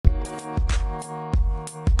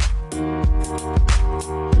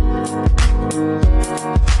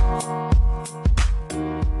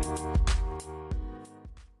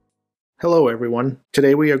Hello, everyone.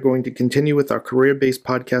 Today we are going to continue with our career-based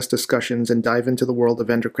podcast discussions and dive into the world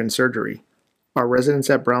of endocrine surgery. Our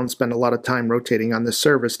residents at Brown spend a lot of time rotating on this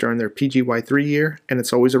service during their PGY3 year, and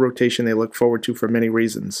it's always a rotation they look forward to for many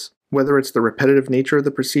reasons. Whether it's the repetitive nature of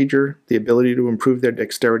the procedure, the ability to improve their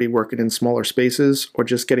dexterity working in smaller spaces, or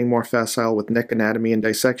just getting more facile with neck anatomy and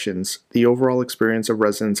dissections, the overall experience of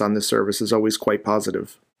residents on this service is always quite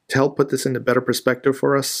positive. To help put this into better perspective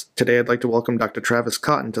for us, today I'd like to welcome Dr. Travis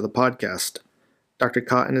Cotton to the podcast. Dr.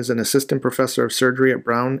 Cotton is an assistant professor of surgery at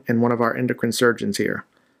Brown and one of our endocrine surgeons here.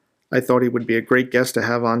 I thought he would be a great guest to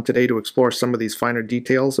have on today to explore some of these finer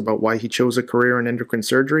details about why he chose a career in endocrine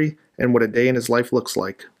surgery and what a day in his life looks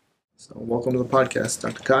like. So welcome to the podcast,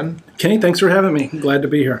 Dr. Cotton. Kenny, thanks for having me. Glad to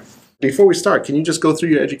be here. Before we start, can you just go through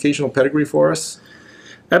your educational pedigree for us?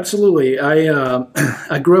 Absolutely.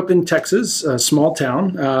 I grew up in Texas, a small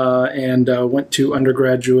town, and went to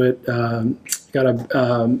undergraduate, got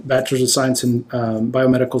a bachelor's of science in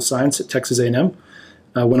biomedical science at Texas A&M.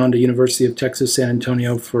 Went on to University of Texas, San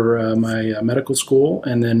Antonio for my medical school,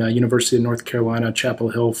 and then University of North Carolina, Chapel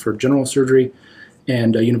Hill for general surgery,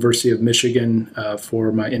 and University of Michigan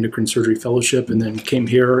for my endocrine surgery fellowship, and then came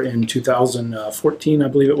here in 2014, I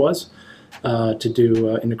believe it was, to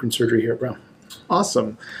do endocrine surgery here at Brown.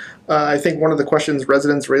 Awesome. I think one of the questions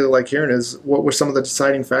residents really like hearing is, what were some of the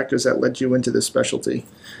deciding factors that led you into this specialty?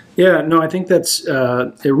 Yeah, no, I think that's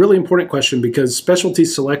a really important question because specialty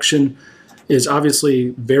selection is obviously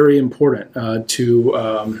very important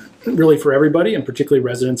to really for everybody, and particularly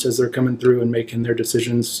residents as they're coming through and making their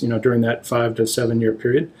decisions, during that 5 to 7 year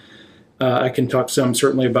period. I can talk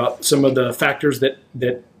certainly about some of the factors that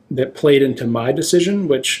played into my decision,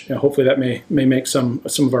 which hopefully that may make some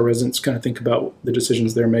of our residents kind of think about the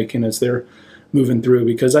decisions they're making as they're moving through.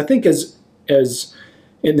 Because I think as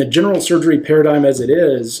in the general surgery paradigm as it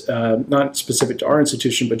is, not specific to our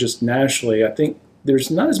institution, but just nationally, I think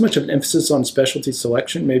there's not as much of an emphasis on specialty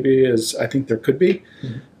selection maybe as I think there could be.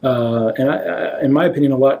 Mm-hmm. And I, in my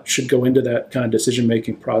opinion, a lot should go into that kind of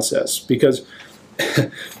decision-making process because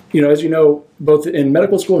as you know, both in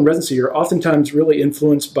medical school and residency, you're oftentimes really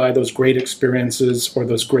influenced by those great experiences or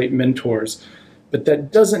those great mentors, but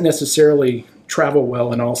that doesn't necessarily travel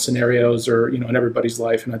well in all scenarios or, in everybody's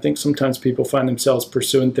life. And I think sometimes people find themselves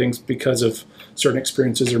pursuing things because of certain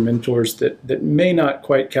experiences or mentors that may not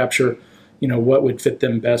quite capture, what would fit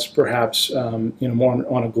them best, perhaps, more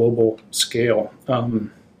on a global scale.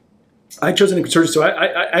 I chose endocrine surgery, so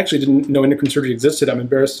I actually didn't know endocrine surgery existed, I'm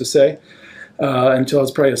embarrassed to say. Until I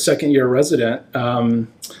was probably a second-year resident.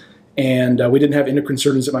 And we didn't have endocrine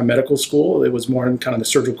surgeons at my medical school. It was more in kind of the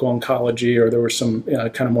surgical oncology, or there were some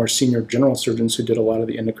kind of more senior general surgeons who did a lot of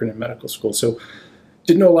the endocrine in medical school. So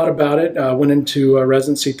didn't know a lot about it. Went into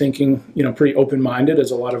residency thinking, pretty open-minded,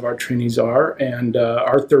 as a lot of our trainees are. And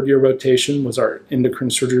our third-year rotation was our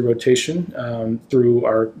endocrine surgery rotation through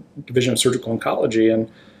our Division of Surgical Oncology. And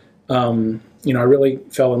I really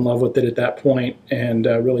fell in love with it at that point and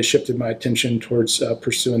really shifted my attention towards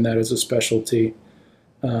pursuing that as a specialty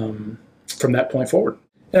from that point forward.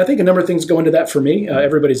 And I think a number of things go into that for me.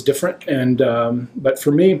 Everybody's different, but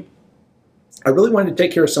for me, I really wanted to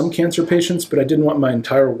take care of some cancer patients, but I didn't want my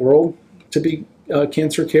entire world to be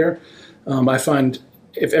cancer care. I find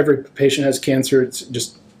if every patient has cancer, it's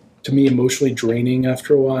just, to me, emotionally draining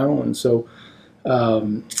after a while, and so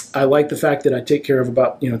I like the fact that I take care of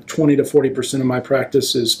about 20 to 40% of my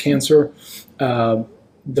practice is cancer.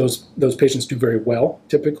 Those patients do very well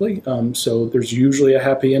typically, so there's usually a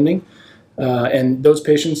happy ending. And those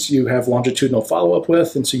patients you have longitudinal follow-up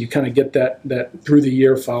with, and so you kind of get that through the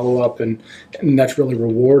year follow-up, and that's really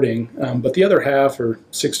rewarding. But the other half, or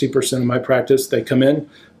 60% of my practice, they come in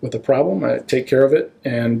with a problem, I take care of it,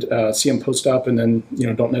 and see them post-op, and then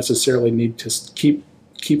don't necessarily need to keep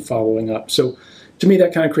following up. So to me,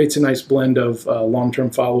 that kind of creates a nice blend of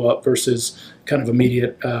long-term follow-up versus kind of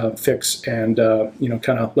immediate fix and,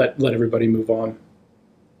 kind of let everybody move on.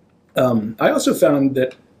 I also found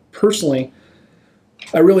that personally,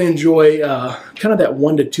 I really enjoy kind of that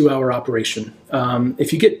 1 to 2 hour operation.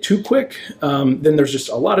 If you get too quick, then there's just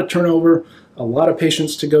a lot of turnover, a lot of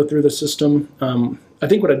patients to go through the system. I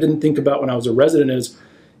think what I didn't think about when I was a resident is,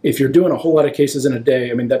 if you're doing a whole lot of cases in a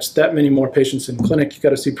day, that's that many more patients in clinic you got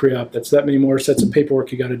to see pre-op. That's that many more sets of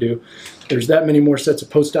paperwork you got to do. There's that many more sets of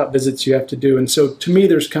post-op visits you have to do. And so to me,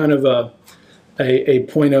 there's kind of a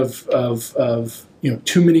point of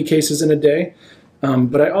too many cases in a day.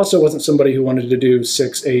 But I also wasn't somebody who wanted to do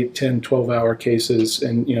 6, 8, 10, 12-hour cases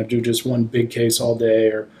and do just one big case all day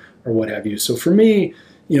or what have you. So for me,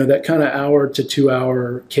 that kind of 1 hour to 2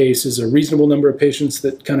 hour case is a reasonable number of patients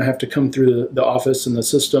that kind of have to come through the office and the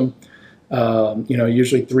system.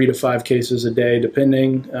 Usually 3 to 5 cases a day,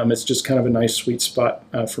 depending. It's just kind of a nice sweet spot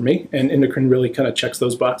for me, and endocrine really kind of checks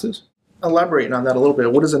those boxes. Elaborating on that a little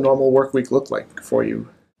bit, what does a normal work week look like for you?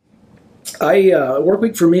 Work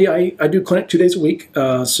week for me, I do clinic 2 days a week,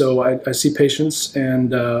 so I see patients,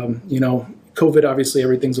 and COVID, obviously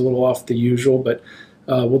everything's a little off the usual, but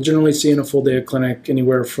we'll generally see in a full day of clinic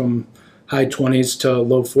anywhere from high 20s to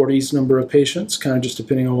low 40s number of patients, kind of just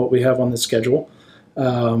depending on what we have on the schedule.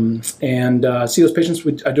 See those patients.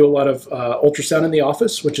 I do a lot of ultrasound in the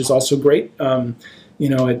office, which is also great.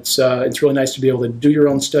 It's really nice to be able to do your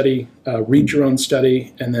own study, read your own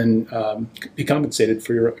study, and then be compensated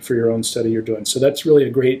for your own study you're doing. So that's really a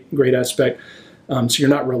great aspect. So you're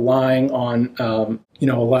not relying on a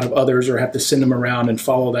lot of others, or have to send them around and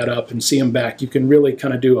follow that up and see them back. You can really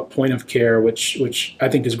kind of do a point of care, which I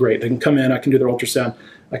think is great. They can come in, I can do their ultrasound,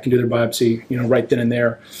 I can do their biopsy, right then and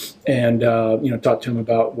there, and talk to them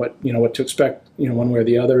about what to expect, one way or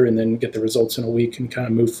the other, and then get the results in a week and kind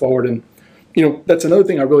of move forward. And that's another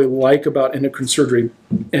thing I really like about endocrine surgery,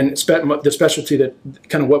 and the specialty that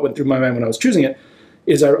kind of what went through my mind when I was choosing it,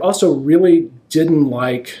 is I also really didn't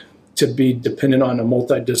like to be dependent on a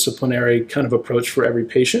multidisciplinary kind of approach for every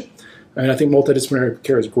patient. I mean, I think multidisciplinary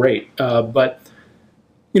care is great, but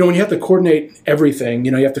when you have to coordinate everything,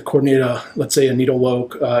 you have to coordinate let's say a needle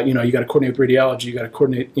loc, you got to coordinate with radiology, you got to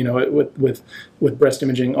coordinate, with breast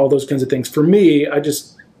imaging, all those kinds of things. For me,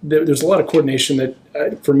 there's a lot of coordination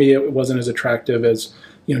that for me, it wasn't as attractive as,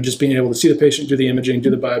 just being able to see the patient, do the imaging, do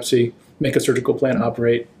the biopsy, make a surgical plan,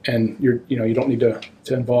 operate, and you don't need to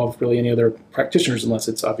involve really any other practitioners unless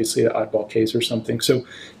it's obviously an oddball case or something. So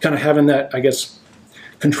kind of having that, I guess,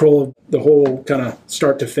 control of the whole kind of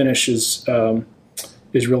start to finish is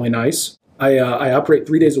really nice. I operate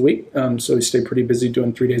 3 days a week, so we stay pretty busy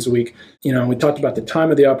doing 3 days a week. We talked about the time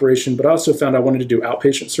of the operation, but I also found I wanted to do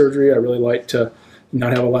outpatient surgery. I really like to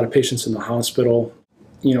not have a lot of patients in the hospital.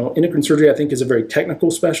 Endocrine surgery, I think, is a very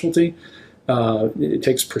technical specialty. It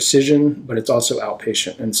takes precision, but it's also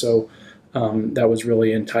outpatient, and so that was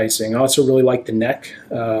really enticing. I also really like the neck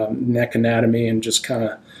anatomy, and just kind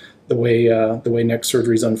of the way neck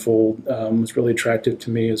surgeries unfold was really attractive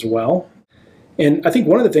to me as well. And I think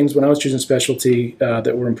one of the things when I was choosing specialty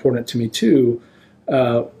that were important to me too,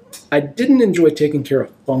 I didn't enjoy taking care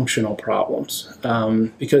of functional problems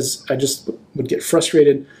because I just would get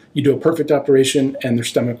frustrated. You do a perfect operation and their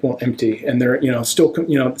stomach won't empty, and they're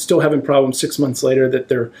still having problems 6 months later that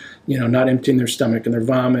they're not emptying their stomach and they're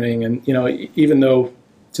vomiting, and even though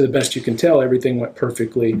to the best you can tell everything went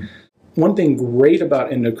perfectly. One thing great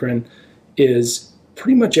about endocrine is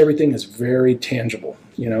pretty much everything is very tangible.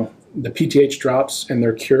 The PTH drops and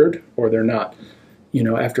they're cured or they're not.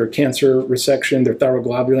 After a cancer resection, their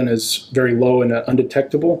thyroglobulin is very low and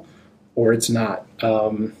undetectable, or it's not.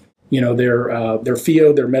 Their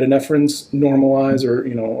FeO, their metanephrines normalize,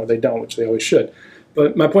 or they don't, which they always should.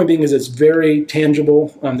 But my point being is it's very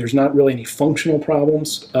tangible. There's not really any functional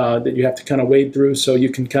problems that you have to kind of wade through. So you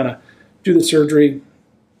can kind of do the surgery,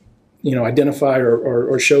 identify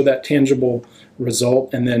or show that tangible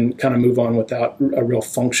result, and then kind of move on without a real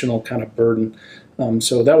functional kind of burden.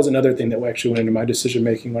 So that was another thing that actually went into my decision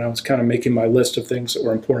making when I was kind of making my list of things that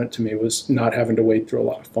were important to me, was not having to wade through a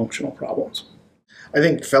lot of functional problems. I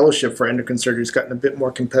think fellowship for endocrine surgery has gotten a bit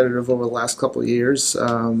more competitive over the last couple of years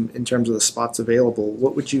in terms of the spots available.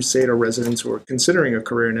 What would you say to residents who are considering a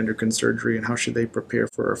career in endocrine surgery, and how should they prepare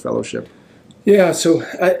for a fellowship? Yeah, so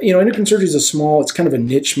endocrine surgery is it's kind of a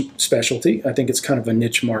niche specialty. I think it's kind of a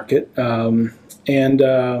niche market, and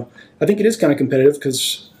I think it is kind of competitive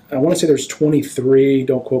because I want to say there's 23.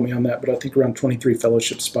 Don't quote me on that, but I think around 23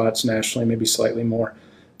 fellowship spots nationally, maybe slightly more.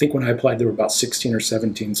 I think when I applied, there were about 16 or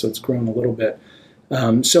 17, so it's grown a little bit.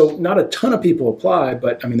 So not a ton of people apply,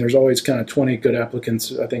 but there's always kind of 20 good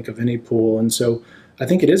applicants, I think, of any pool, and so I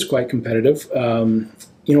think it is quite competitive.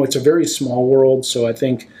 It's a very small world, so I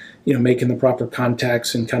think making the proper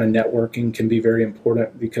contacts and kind of networking can be very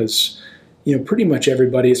important because pretty much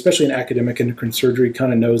everybody, especially in academic endocrine surgery,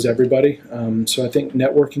 kind of knows everybody. So I think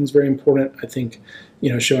networking is very important. I think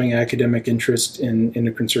showing academic interest in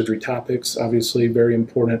endocrine surgery topics, obviously very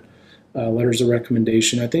important. Letters of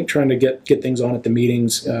recommendation. I think trying to get things on at the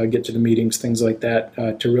meetings, get to the meetings, things like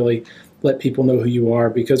that, to really let people know who you are.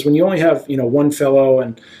 Because when you only have one fellow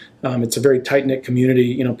and it's a very tight knit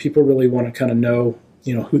community, people really want to kind of know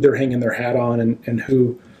who they're hanging their hat on and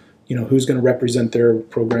who who's going to represent their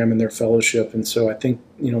program and their fellowship. And so I think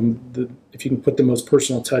if you can put the most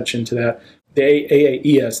personal touch into that, the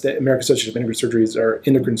AAES, the American Association of Endocrine Surgery, is our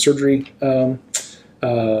endocrine surgery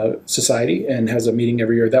Society and has a meeting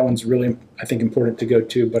every year. That one's really, I think, important to go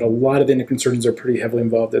to. But a lot of the endocrine surgeons are pretty heavily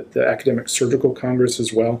involved at the Academic Surgical Congress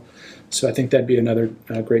as well. So I think that'd be another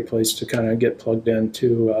great place to kind of get plugged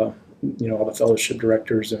into, all the fellowship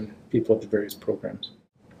directors and people at the various programs.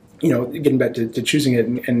 Getting back to choosing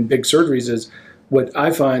it and big surgeries is what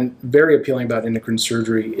I find very appealing about endocrine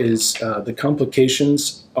surgery is the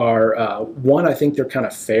complications are, one, I think they're kind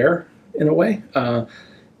of fair in a way.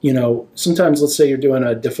 Sometimes let's say you're doing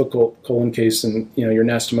a difficult colon case and, your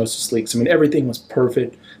anastomosis leaks. I mean, everything was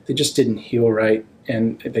perfect. They just didn't heal right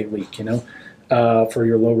and they leak, for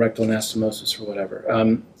your low rectal anastomosis or whatever.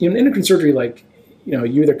 In endocrine surgery, you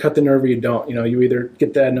either cut the nerve or you don't. You either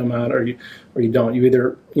get the adenoma out or you don't. You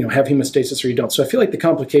either, have hemostasis or you don't. So I feel like the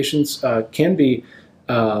complications can be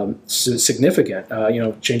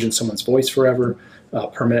significant, changing someone's voice forever,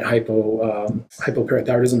 permanent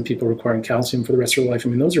hypoparathyroidism, people requiring calcium for the rest of their life. I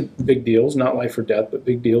mean, those are big deals, not life or death, but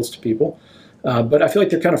big deals to people. But I feel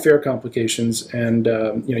like they're kind of fair complications, and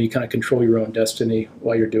you kind of control your own destiny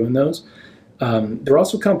while you're doing those. There are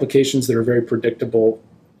also complications that are very predictable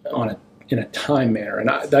in a time manner, and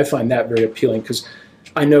I find that very appealing because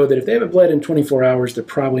I know that if they haven't bled in 24 hours, they're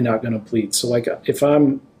probably not going to bleed. So if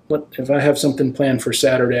I have something planned for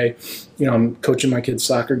Saturday, I'm coaching my kid's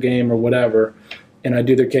soccer game or whatever, and I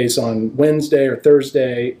do their case on Wednesday or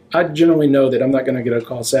Thursday, I generally know that I'm not going to get a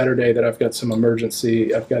call Saturday that I've got some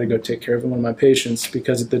emergency, I've got to go take care of one of my patients,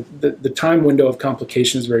 because the time window of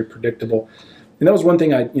complication is very predictable. And that was one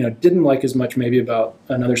thing I didn't like as much maybe about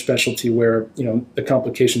another specialty where the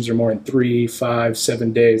complications are more in 3, 5,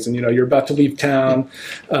 7 days, and you're about to leave town,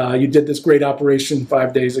 you did this great operation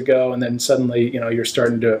 5 days ago, and then suddenly you're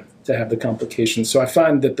starting to have the complications. So I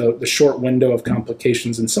find that the short window of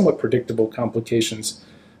complications and somewhat predictable complications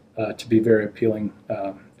to be very appealing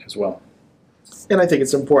as well. And I think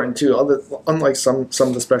it's important too, unlike some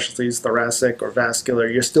of the specialties, thoracic or vascular,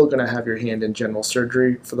 you're still going to have your hand in general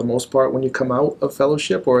surgery for the most part when you come out of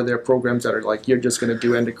fellowship, or are there programs that are like you're just going to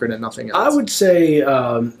do endocrine and nothing else? I would say,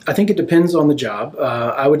 I think it depends on the job.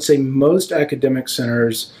 I would say most academic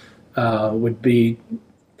centers would be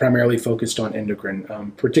primarily focused on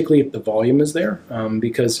endocrine, particularly if the volume is there,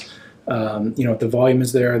 because if the volume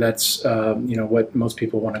is there, that's what most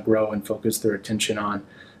people want to grow and focus their attention on.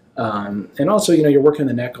 And also, you're working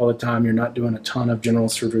the neck all the time. You're not doing a ton of general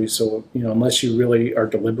surgery. So, unless you really are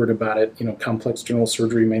deliberate about it, complex general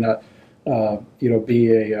surgery may not,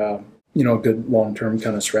 be a good long-term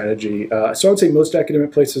kind of strategy. So I would say most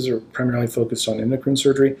academic places are primarily focused on endocrine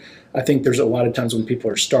surgery. I think there's a lot of times when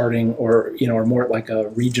people are starting or, are more like a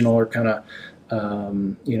regional or kind of,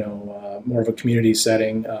 more of a community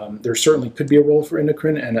setting. There certainly could be a role for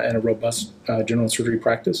endocrine and a robust general surgery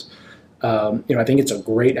practice. I think it's a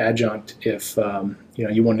great adjunct if,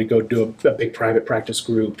 you wanted to go do a big private practice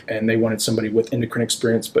group and they wanted somebody with endocrine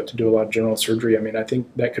experience but to do a lot of general surgery. I mean, I think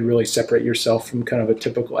that could really separate yourself from kind of a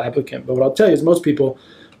typical applicant. But what I'll tell you is most people,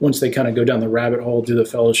 once they kind of go down the rabbit hole, do the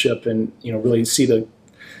fellowship and, really see the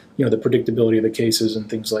predictability of the cases and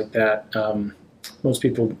things like that, most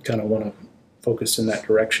people kind of want to focus in that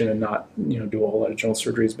direction and not, do a whole lot of general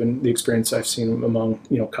surgery. Has been the experience I've seen among,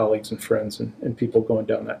 colleagues and friends and people going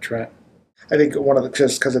down that track. I think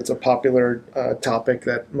just because it's a popular topic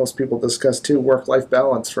that most people discuss too, work-life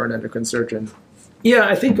balance for an endocrine surgeon. Yeah,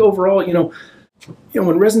 I think overall,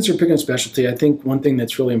 when residents are picking a specialty, I think one thing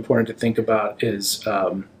that's really important to think about is,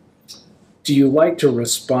 do you like to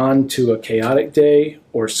respond to a chaotic day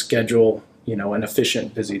or schedule, an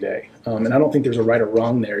efficient, busy day? And I don't think there's a right or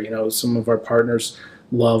wrong there. Some of our partners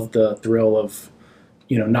love the thrill of,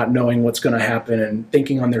 not knowing what's going to happen and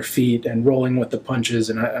thinking on their feet and rolling with the punches.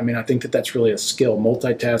 And I think that that's really a skill,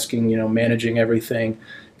 multitasking, managing everything,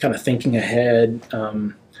 kind of thinking ahead,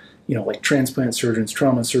 like transplant surgeons,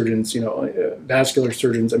 trauma surgeons, vascular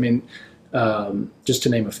surgeons. Just to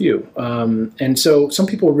name a few. And so some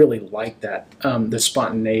people really like that, the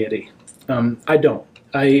spontaneity. I don't.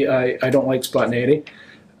 I don't like spontaneity.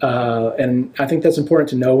 And I think that's important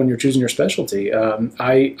to know when you're choosing your specialty.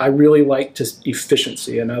 I really like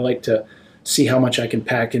efficiency, and I like to see how much I can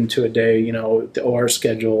pack into a day, the OR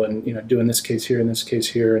schedule and, doing this case here and this case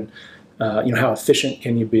here, and, how efficient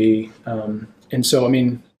can you be? And so,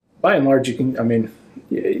 by and large, you can,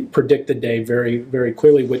 predict the day very, very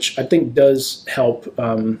clearly, which I think does help,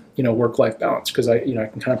 work-life balance, because I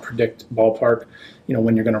can kind of predict ballpark,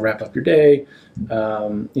 when you're going to wrap up your day,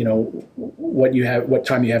 what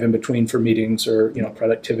time you have in between for meetings or,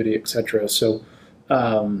 productivity, et cetera. So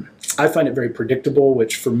I find it very predictable,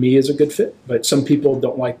 which for me is a good fit, but some people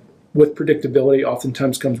don't like. With predictability,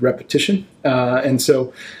 oftentimes comes repetition. And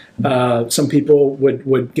so Some people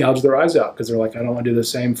would gouge their eyes out because they're like, I don't want to do the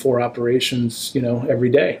same 4 operations, every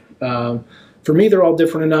day. For me, they're all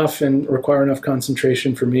different enough and require enough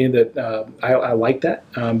concentration for me that I like that.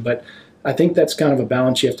 But I think that's kind of a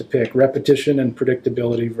balance you have to pick: repetition and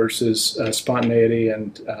predictability versus spontaneity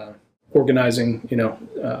and organizing.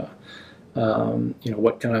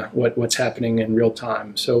 What's happening in real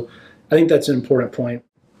time. So I think that's an important point.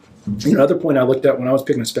 Another point I looked at when I was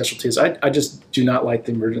picking a specialty is I just do not like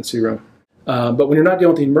the emergency room. But when you're not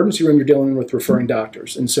dealing with the emergency room, you're dealing with referring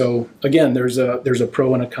doctors. And so again, there's a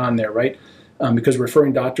pro and a con there, right? Because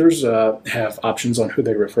referring doctors have options on who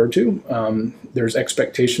they refer to. There's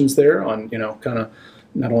expectations there on, kind of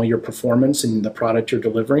not only your performance and the product you're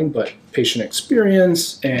delivering, but patient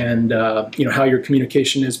experience and, how your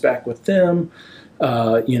communication is back with them.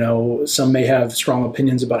 Some may have strong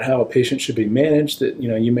opinions about how a patient should be managed that,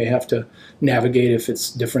 you may have to navigate if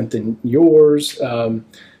it's different than yours.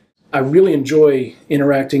 I really enjoy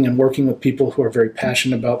interacting and working with people who are very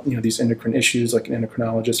passionate about, these endocrine issues, like an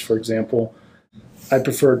endocrinologist, for example. I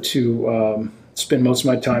prefer to spend most of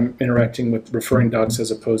my time interacting with referring docs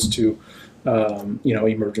as opposed to,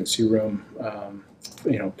 emergency room,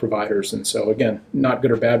 providers. And so, again, not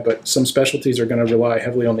good or bad, but some specialties are going to rely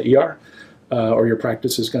heavily on the ER, or your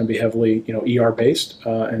practice is going to be heavily, ER-based,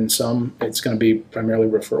 and some it's going to be primarily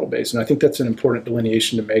referral-based. And I think that's an important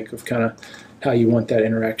delineation to make of kind of how you want that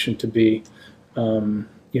interaction to be, on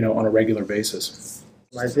a regular basis.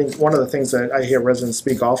 I think one of the things that I hear residents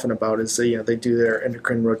speak often about is they do their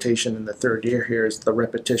endocrine rotation in the 3rd year here is the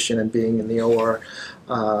repetition and being in the OR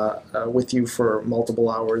with you for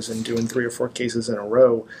multiple hours and doing 3 or 4 cases in a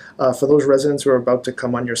row. For those residents who are about to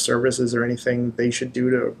come on your service, is there anything they should do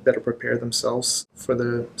to better prepare themselves for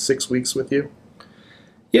the 6 weeks with you?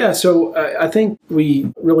 Yeah, so I think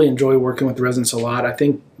we really enjoy working with the residents a lot. I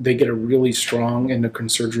think they get a really strong endocrine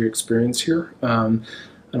surgery experience here.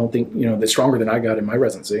 I don't think, they're stronger than I got in my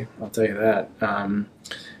residency, I'll tell you that. A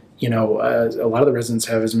lot of the residents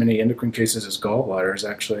have as many endocrine cases as gallbladders,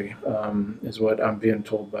 actually, is what I'm being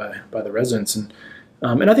told by the residents. And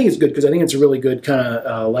I think it's good because I think it's a really good kind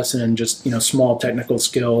of lesson in just, small technical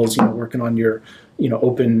skills, working on your,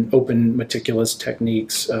 open meticulous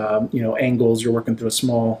techniques, angles. You're working through a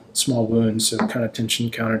small wound, so kind of tension,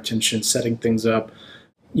 counter tension, setting things up.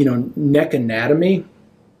 Neck anatomy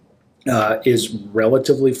is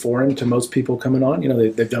relatively foreign to most people coming on.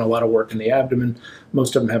 They've done a lot of work in the abdomen.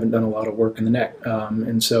 Most of them haven't done a lot of work in the neck.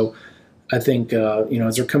 And so I think,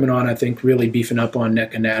 as they're coming on, I think really beefing up on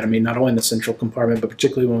neck anatomy, not only in the central compartment, but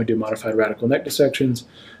particularly when we do modified radical neck dissections.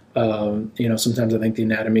 Sometimes I think the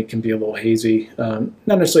anatomy can be a little hazy, not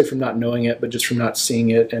necessarily from not knowing it, but just from not seeing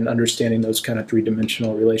it and understanding those kind of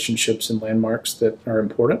 3-dimensional relationships and landmarks that are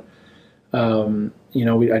important.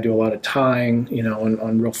 I do a lot of tying,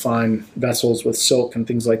 on real fine vessels with silk and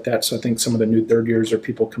things like that. So I think some of the new 3rd years are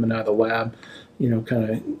people coming out of the lab, kind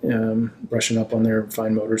of brushing up on their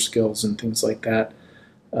fine motor skills and things like that.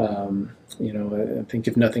 I think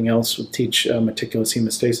if nothing else, we'll teach meticulous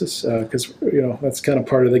hemostasis because, that's kind of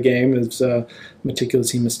part of the game is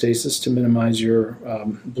meticulous hemostasis to minimize your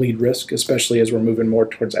bleed risk, especially as we're moving more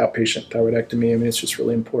towards outpatient thyroidectomy. I mean, it's just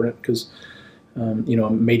really important because a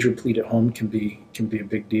major bleed at home can be a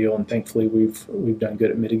big deal, and thankfully we've done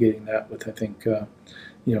good at mitigating that with I think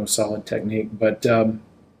solid technique. But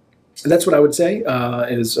that's what I would say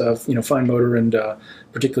is fine motor and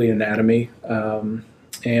particularly anatomy,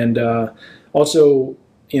 and also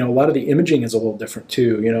a lot of the imaging is a little different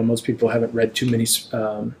too. Most people haven't read too many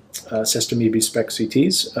Sestome B-Spec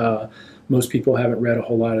CTs. Most people haven't read a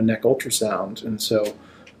whole lot of neck ultrasound, and so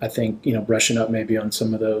I think, brushing up maybe on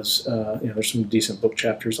some of those, there's some decent book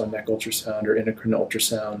chapters on neck ultrasound or endocrine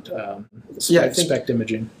ultrasound, SPECT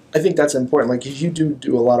imaging. I think that's important. Like you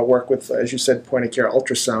do a lot of work with, as you said, point of care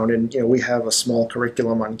ultrasound, and we have a small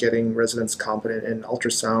curriculum on getting residents competent in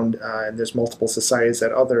ultrasound, and there's multiple societies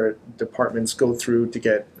that other departments go through to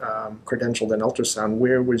get credentialed in ultrasound.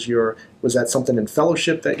 Where was that something in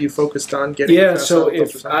fellowship that you focused on getting? Yeah, so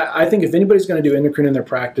I think if anybody's going to do endocrine in their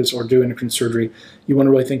practice or do endocrine surgery, you want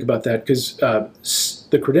to really think about that because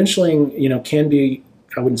the credentialing, can be,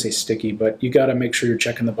 I wouldn't say sticky, but you got to make sure you're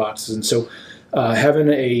checking the boxes, and so. Having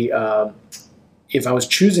if I was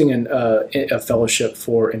choosing a fellowship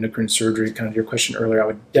for endocrine surgery, kind of your question earlier, I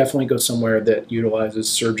would definitely go somewhere that utilizes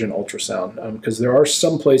surgeon ultrasound because there are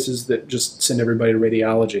some places that just send everybody to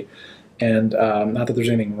radiology. And not that there's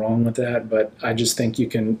anything wrong with that, but I just think you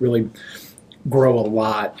can really grow a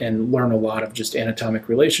lot and learn a lot of just anatomic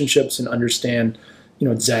relationships and understand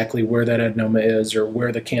exactly where that adenoma is or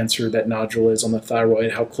where the cancer, that nodule is on the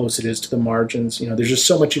thyroid, how close it is to the margins. There's just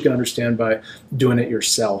so much you can understand by doing it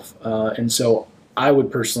yourself. And so I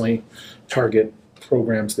would personally target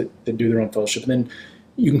programs that do their own fellowship. And then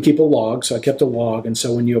you can keep a log. So I kept a log. And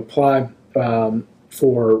so when you apply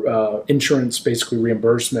for insurance, basically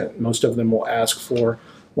reimbursement, most of them will ask for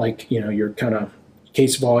your kind of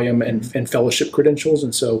case volume and fellowship credentials.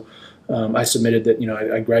 And so I submitted that,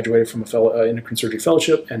 I graduated from a endocrine surgery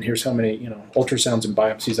fellowship, and here's how many, ultrasounds and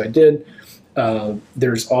biopsies I did.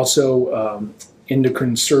 There's also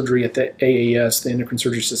endocrine surgery at the AAS, the Endocrine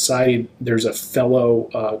Surgery Society. There's a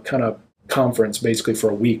fellow kind of conference basically for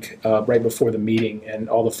a week right before the meeting, and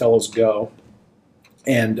all the fellows go.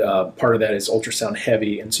 And part of that is ultrasound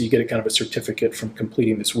heavy. And so you get a kind of a certificate from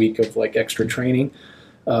completing this week of extra training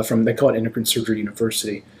they call it Endocrine Surgery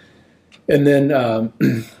University. And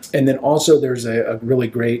then also there's a really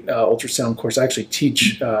great ultrasound course. I actually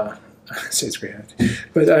teach, I say it's great,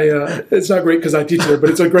 but it's not great because I teach there, but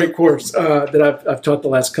it's a great course that I've taught the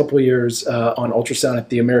last couple of years on ultrasound at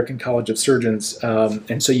the American College of Surgeons.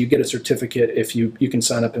 And so you get a certificate if you can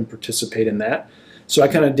sign up and participate in that. So I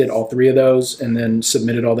kind of did all three of those and then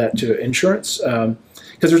submitted all that to insurance.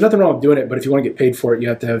 Because there's nothing wrong with doing it, but if you want to get paid for it, you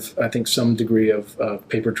have to have, I think, some degree of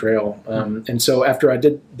paper trail. And so after I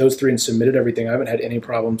did those three and submitted everything, I haven't had any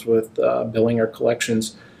problems with billing or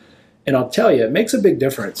collections. And I'll tell you, it makes a big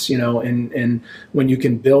difference, in when you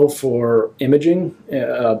can bill for imaging,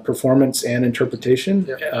 performance, and interpretation,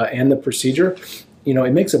 and the procedure.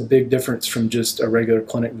 It makes a big difference from just a regular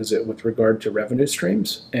clinic visit with regard to revenue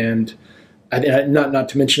streams. And not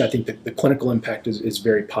to mention, I think that the clinical impact is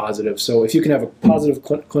very positive. So if you can have a positive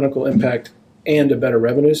clinical impact and a better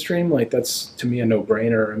revenue stream, that's to me a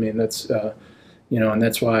no-brainer. I mean, that's and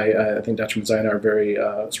that's why I think Dr. Mazzei and I are very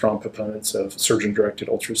strong proponents of surgeon-directed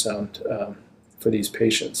ultrasound for these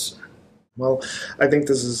patients. Well, I think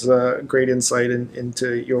this is a great insight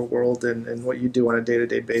into your world and what you do on a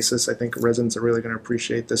day-to-day basis. I think residents are really going to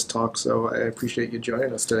appreciate this talk, so I appreciate you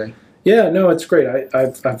joining us today. Yeah, no, it's great.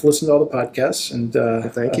 I've listened to all the podcasts, and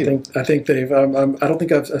thank you. I think they've. I don't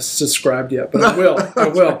think I've subscribed yet, but I will. I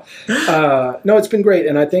will. No, it's been great,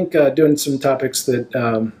 and I think doing some topics that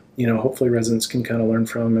hopefully residents can kind of learn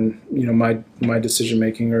from, and my decision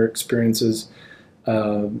making or experiences,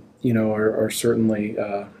 are certainly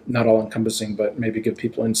not all encompassing, but maybe give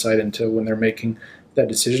people insight into when they're making that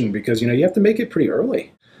decision, because you have to make it pretty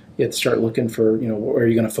early. You have to start looking for, where are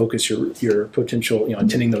you going to focus your potential,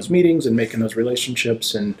 attending those meetings and making those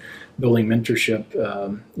relationships and building mentorship,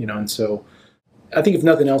 and so I think if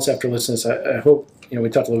nothing else after listening to this, I hope, we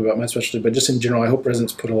talked a little bit about my specialty, but just in general, I hope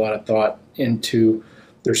residents put a lot of thought into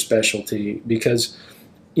their specialty, because,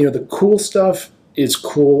 the cool stuff is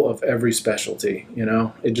cool of every specialty,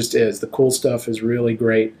 it just is. The cool stuff is really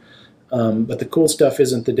great. But the cool stuff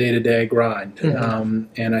isn't the day-to-day grind. Mm-hmm.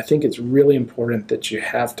 And I think it's really important that you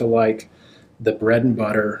have to like the bread and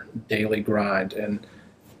butter daily grind. And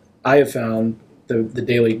I have found the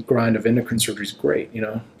daily grind of endocrine surgery is great.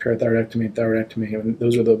 Parathyroidectomy and thyroidectomy, and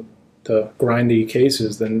those are the grindy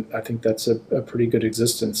cases, then I think that's a pretty good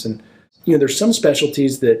existence. And, there's some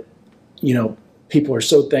specialties that, people are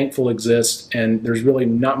so thankful exist, and there's really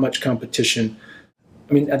not much competition.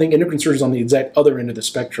 I mean, I think endocrine surgery is on the exact other end of the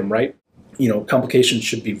spectrum, right? Complications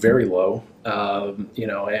should be very low,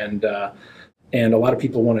 and a lot of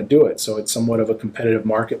people want to do it. So it's somewhat of a competitive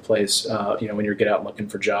marketplace, when you get out looking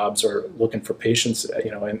for jobs or looking for patients,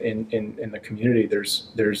 in the community.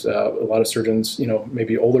 There's a lot of surgeons,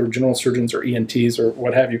 maybe older general surgeons or ENTs or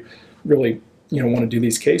what have you, really, want to do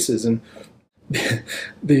these cases. And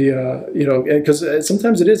because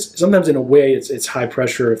sometimes in a way it's high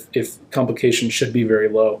pressure if complications should be very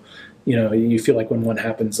low. You feel like when one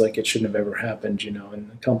happens, like it shouldn't have ever happened,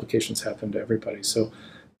 and complications happen to everybody. So,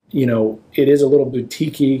 it is a little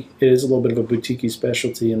boutiquey. It is a little bit of a boutiquey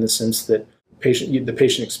specialty in the sense that the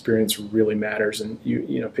patient experience really matters, and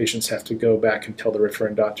patients have to go back and tell the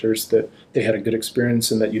referring doctors that they had a good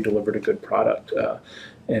experience and that you delivered a good product.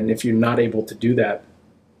 And if you're not able to do that,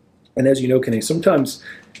 and as you know, Kenny, sometimes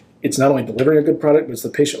it's not only delivering a good product, but it's the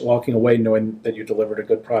patient walking away knowing that you delivered a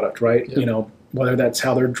good product, right? Yeah. Whether that's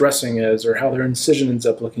how their dressing is or how their incision ends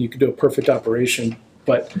up looking. You could do a perfect operation,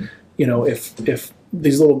 but, if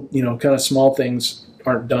these little, kind of small things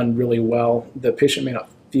aren't done really well, the patient may not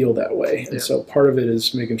feel that way. And so part of it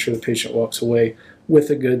is making sure the patient walks away with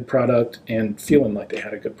a good product and feeling like they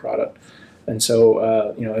had a good product. And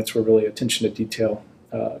so, that's where really attention to detail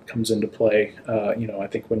comes into play, I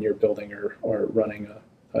think when you're building or running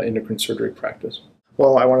an endocrine surgery practice.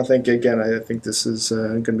 Well, I want to thank you again. I think this is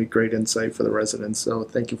going to be great insight for the residents, so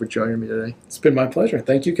thank you for joining me today. It's been my pleasure.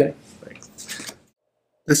 Thank you, Kay. Thanks.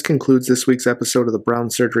 This concludes this week's episode of the Brown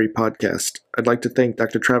Surgery Podcast. I'd like to thank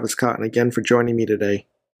Dr. Travis Cotton again for joining me today.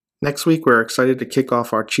 Next week, we're excited to kick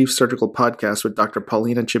off our Chief Surgical Podcast with Dr.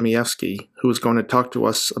 Paulina Chmielewski, who is going to talk to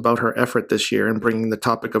us about her effort this year in bringing the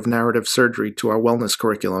topic of narrative surgery to our wellness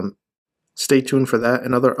curriculum. Stay tuned for that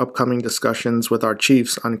and other upcoming discussions with our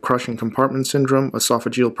chiefs on crushing compartment syndrome,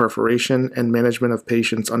 esophageal perforation, and management of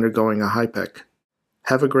patients undergoing a HIPEC.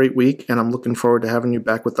 Have a great week, and I'm looking forward to having you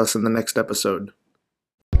back with us in the next episode.